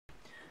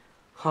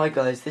Hi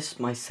guys, this is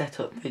my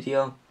setup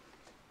video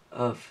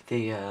of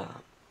the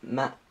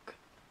Mac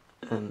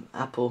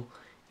Apple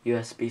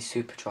USB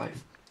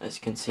SuperDrive, as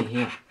you can see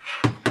here.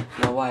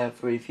 Now I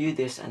have reviewed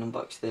this and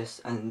unboxed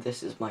this, and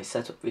this is my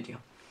setup video.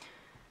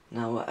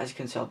 Now as you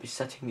can see, I'll be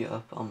setting it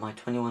up on my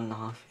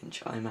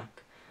 21.5-inch iMac,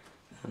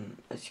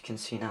 as you can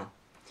see now.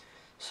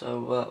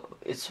 So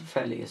it's a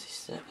fairly a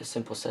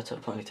simple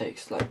setup, only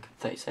takes like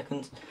 30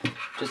 seconds.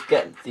 Just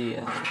get the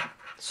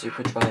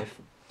SuperDrive,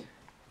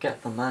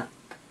 get the Mac,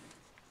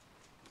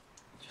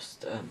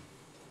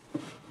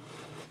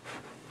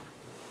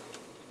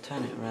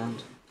 turn it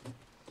around.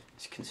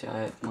 As you can see, I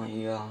have my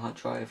hard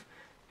drive,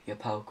 the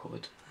power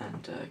cord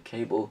and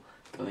cable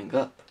going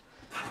up,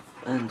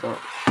 and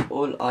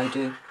all I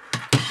do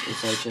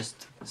is I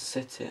just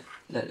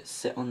let it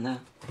sit on there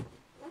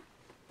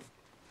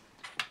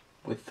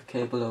with the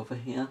cable over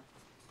here.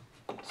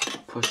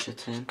 Just push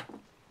it in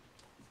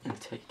and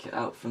take it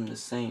out from the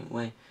same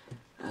way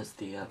as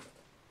the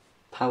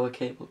power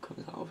cable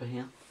comes out over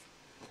here.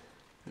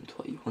 And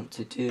what you want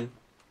to do,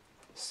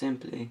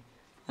 simply,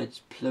 I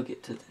just plug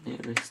it to the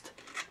nearest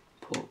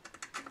port.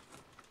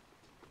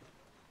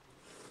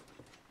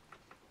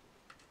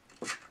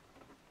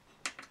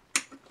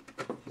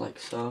 Like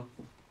so.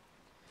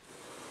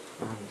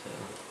 And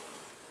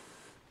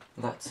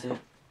that's it.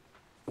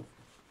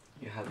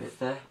 You have it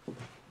there.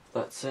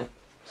 That's it.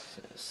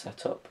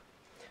 Set up.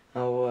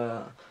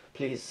 Now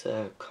please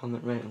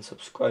comment, rate and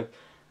subscribe,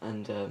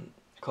 and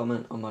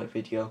comment on my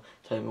video,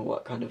 tell me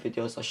what kind of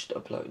videos I should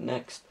upload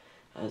next,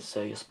 as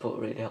your support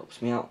really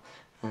helps me out,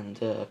 and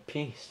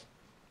peace.